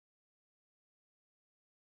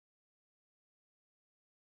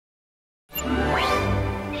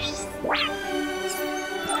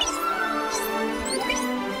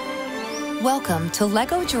Welcome to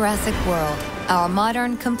LEGO Jurassic World. Our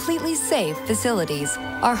modern, completely safe facilities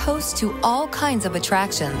are host to all kinds of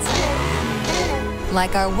attractions,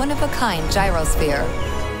 like our one-of-a-kind gyrosphere,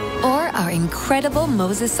 or our incredible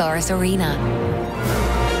Mosasaurus arena.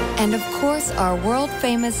 And of course, our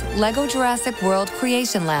world-famous LEGO Jurassic World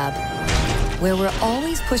Creation Lab, where we're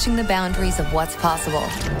always pushing the boundaries of what's possible.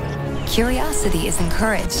 Curiosity is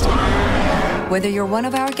encouraged, whether you're one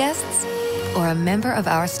of our guests or a member of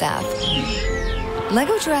our staff.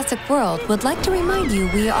 LEGO Jurassic World would like to remind you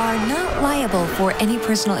we are not liable for any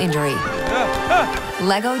personal injury.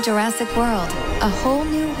 LEGO Jurassic World, a whole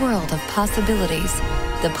new world of possibilities.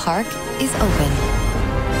 The park is open.